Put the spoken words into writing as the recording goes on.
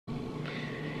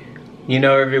You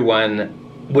know, everyone,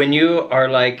 when you are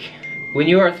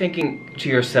thinking to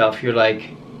yourself, you're like,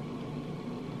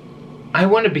 I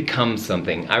want to become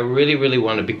something. I really, really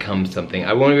want to become something.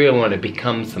 I really want to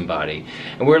become somebody.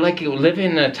 And we're like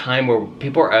living in a time where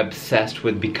people are obsessed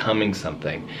with becoming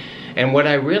something. And what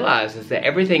I realize is that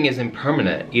everything is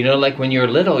impermanent. You know, like when you're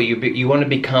little, you want to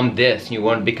become this, and you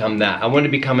want to become that. I want to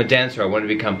become a dancer.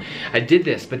 I did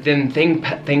this, but then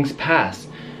things pass.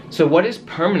 So what is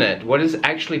permanent, what is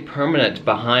actually permanent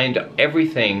behind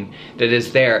everything that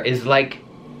is there is like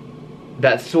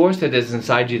that source that is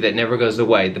inside you that never goes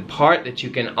away. The part that you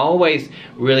can always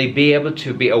really be able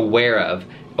to be aware of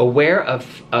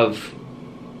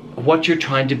what you're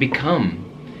trying to become.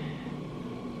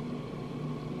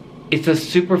 It's a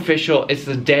superficial, it's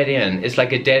a dead end. It's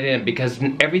like a dead end because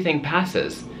everything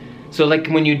passes. So like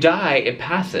when you die, it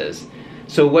passes.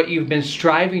 So what you've been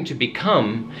striving to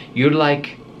become, you're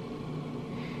like,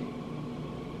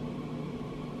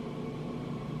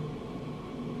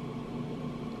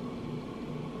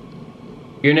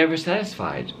 you're never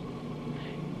satisfied.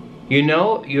 You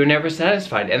know, you're never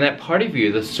satisfied. And that part of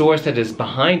you, the source that is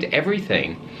behind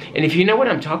everything, and if you know what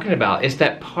I'm talking about, it's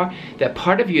that part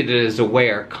of you that is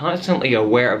aware, constantly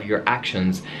aware of your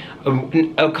actions,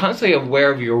 constantly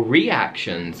aware of your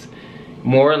reactions,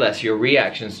 more or less your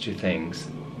reactions to things.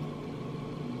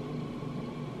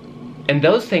 And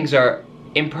those things are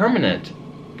impermanent.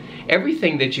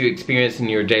 Everything that you experience in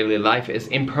your daily life is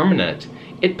impermanent.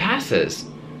 It passes.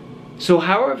 So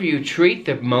however you treat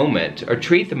the moment, or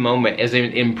treat the moment as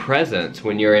in presence,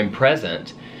 when you're in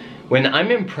present, when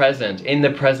I'm in the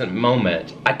present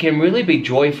moment, I can really be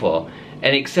joyful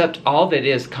and accept all that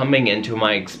is coming into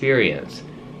my experience.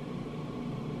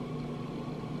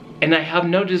 And I have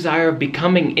no desire of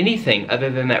becoming anything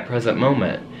other than that present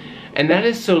moment. And that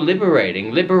is so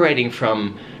liberating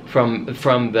from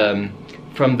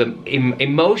the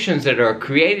emotions that are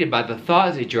created by the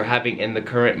thoughts that you're having in the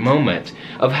current moment,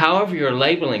 of however you're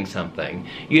labeling something.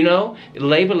 You know,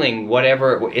 labeling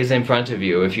whatever is in front of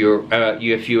you. If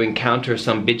you encounter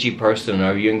some bitchy person,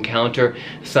 or you encounter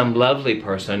some lovely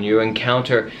person, you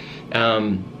encounter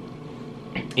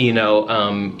anything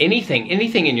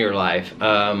in your life,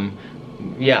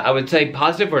 yeah, I would say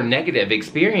positive or negative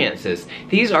experiences.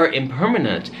 These are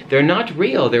impermanent. They're not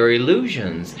real. They're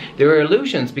illusions. They're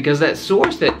illusions because that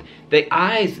source, that the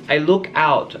eyes, I look,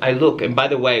 and by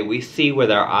the way, we see with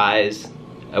our eyes,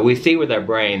 we see with our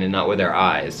brain and not with our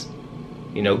eyes.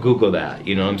 You know, Google that,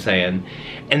 you know what I'm saying?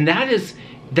 And that is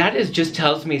just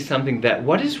tells me something, that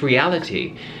what is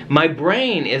reality? My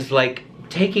brain is like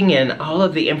taking in all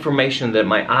of the information that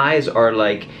my eyes are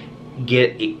like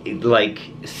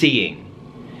seeing.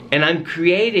 And I'm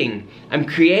creating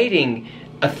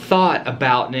a thought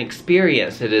about an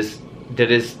experience that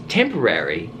is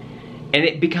temporary, and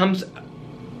it becomes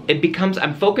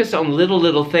I'm focused on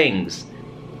little things,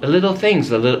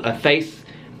 a face,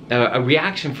 a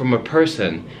reaction from a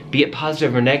person, be it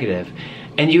positive or negative,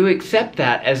 and you accept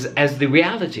that as the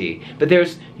reality. But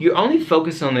you're only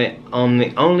focused only on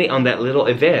that little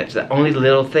event, that only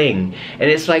little thing, and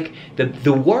it's like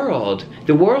the world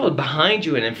behind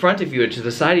you and in front of you and to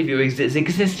the side of you is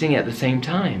existing at the same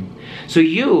time. So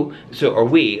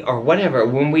we or whatever,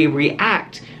 when we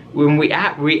react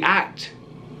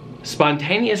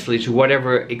spontaneously to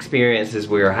whatever experiences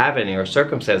we are having or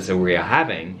circumstances we are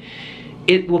having,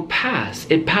 it will pass.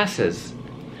 It passes.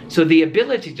 So the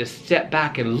ability to step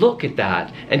back and look at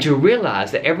that and to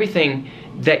realize that everything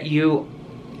that you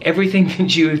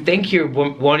think you're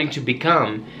wanting to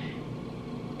become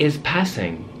is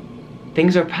passing.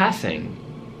 Things are passing.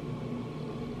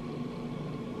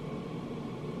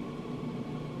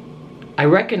 I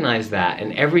recognize that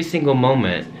in every single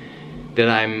moment that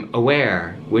I'm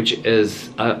aware, which is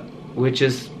I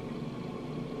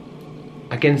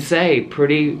can say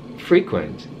pretty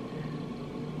frequent.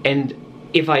 And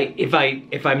if I'm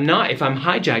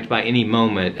hijacked by any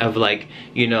moment of, like,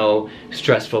 you know,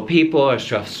 stressful people or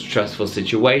stressful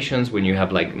situations, when you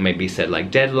have like maybe set like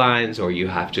deadlines, or you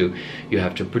have to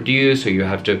produce, or you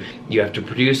have to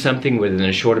produce something within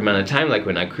a short amount of time, like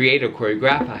when I create or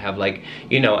choreograph, I have like,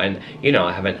 I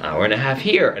have an hour and a half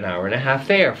here, an hour and a half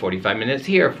there, 45 minutes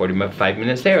here, 45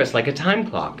 minutes there. It's like a time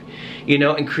clock, you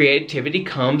know, and creativity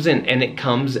comes and it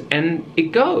comes and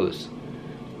it goes.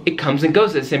 It comes and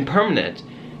goes. It's impermanent.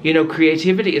 You know,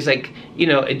 creativity is like, you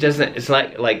know, it's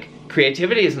like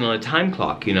creativity isn't on a time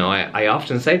clock, you know. I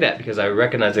often say that because I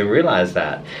recognize and realize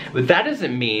that. But that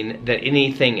doesn't mean that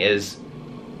anything is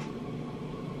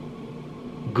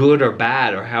good or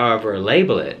bad, or however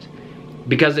label it.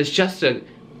 Because it's just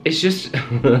it's just,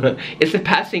 it's a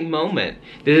passing moment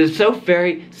that is so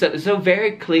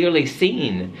very clearly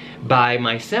seen by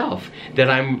myself that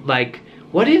I'm like,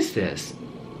 what is this?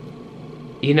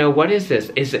 You know, what is this?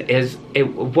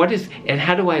 And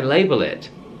how do I label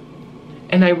it?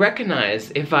 And I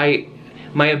recognize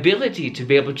my ability to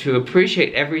be able to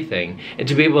appreciate everything and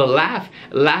to be able to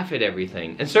laugh at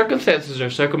everything. And circumstances are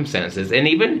circumstances. And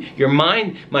even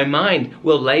my mind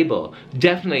will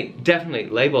definitely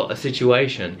label a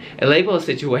situation. And label a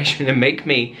situation and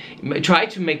try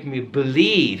to make me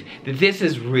believe that this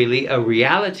is really a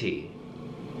reality.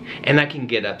 And I can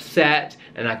get upset,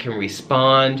 and I can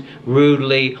respond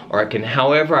rudely, or I can,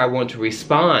 however I want to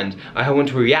respond, I want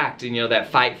to react, and you know,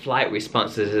 that fight-flight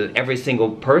response is every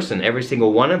single person, every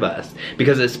single one of us,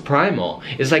 because it's primal.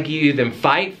 It's like you either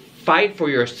fight for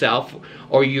yourself,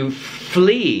 or you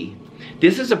flee.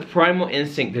 This is a primal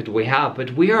instinct that we have,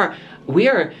 but we are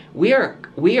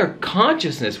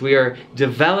consciousness, we are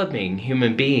developing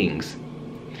human beings.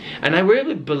 And I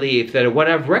really believe that what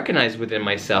I've recognized within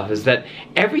myself is that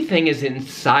everything is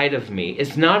inside of me.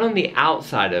 It's not on the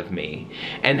outside of me.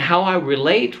 And how I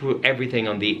relate to everything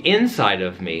on the inside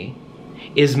of me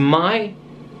is my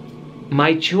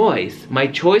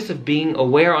choice of being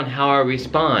aware on how I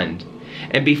respond.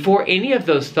 And before any of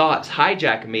those thoughts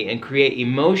hijack me and create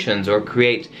emotions or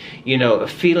create, you know,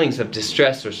 feelings of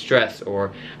distress or stress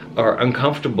or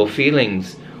uncomfortable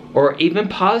feelings, or even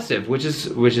positive, which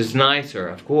is nicer,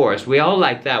 of course. We all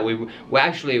like that.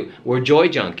 We're joy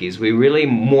junkies. We really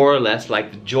more or less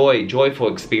like the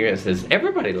joyful experiences.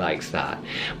 Everybody likes that.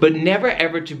 But never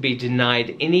ever to be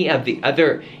denied anything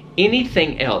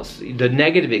else, the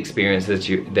negative experiences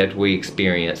that we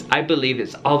experience. I believe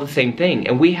it's all the same thing.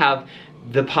 And we have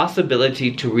the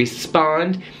possibility to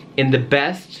respond in the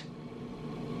best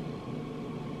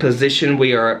position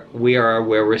we are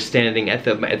where we're standing at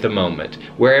the moment,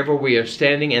 wherever we are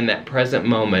standing in that present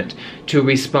moment, to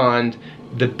respond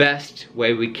the best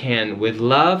way we can with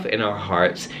love in our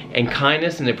hearts and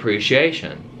kindness and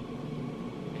appreciation.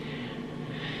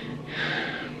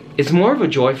 It's more of a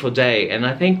joyful day, and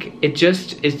I think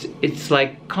it's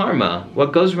like karma.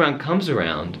 What goes around comes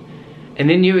around, and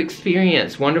then you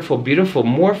experience wonderful, beautiful,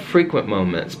 more frequent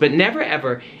moments, but never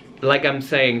ever, like I'm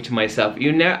saying to myself,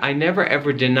 I never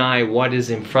ever deny what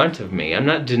is in front of me. I'm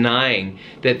not denying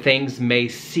that things may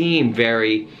seem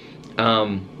very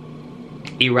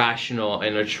irrational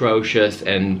and atrocious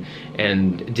and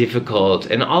difficult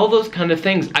and all those kind of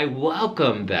things. I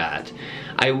welcome that.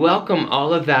 I welcome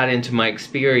all of that into my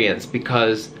experience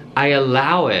because I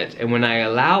allow it, and when I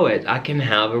allow it, I can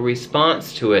have a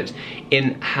response to it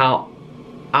in how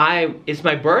it's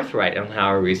my birthright on how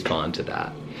I respond to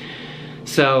that.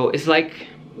 So it's like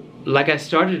I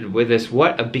started with this,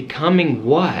 becoming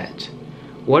what?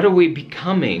 What are we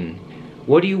becoming?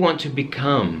 What do you want to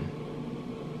become?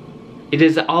 It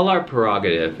is all our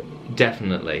prerogative,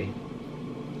 definitely.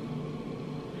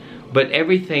 But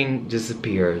everything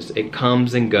disappears. It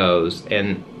comes and goes,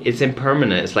 and it's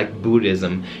impermanent. It's like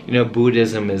Buddhism. You know,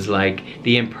 Buddhism is like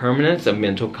the impermanence of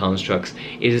mental constructs.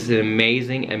 It is an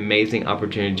amazing, amazing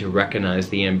opportunity to recognize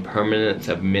the impermanence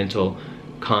of mental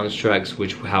constructs,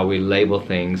 how we label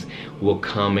things will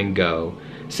come and go.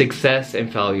 Success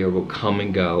and failure will come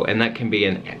and go, and that can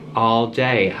be all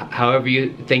day. However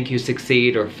you think you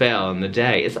succeed or fail in the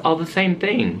day, it's all the same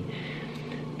thing.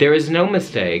 There is no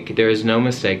mistake. There is no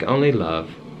mistake. Only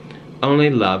love. Only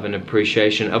love and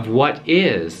appreciation of what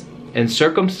is. And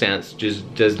circumstance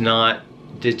just does not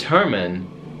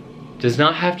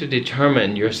have to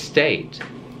determine your state.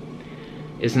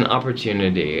 It's an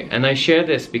opportunity. And I share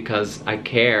this because I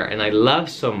care and I love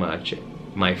so much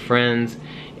my friends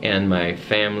and my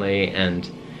family, and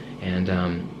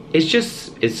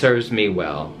it serves me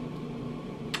well.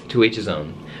 To each his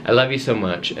own. I love you so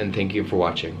much, and thank you for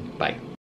watching. Bye.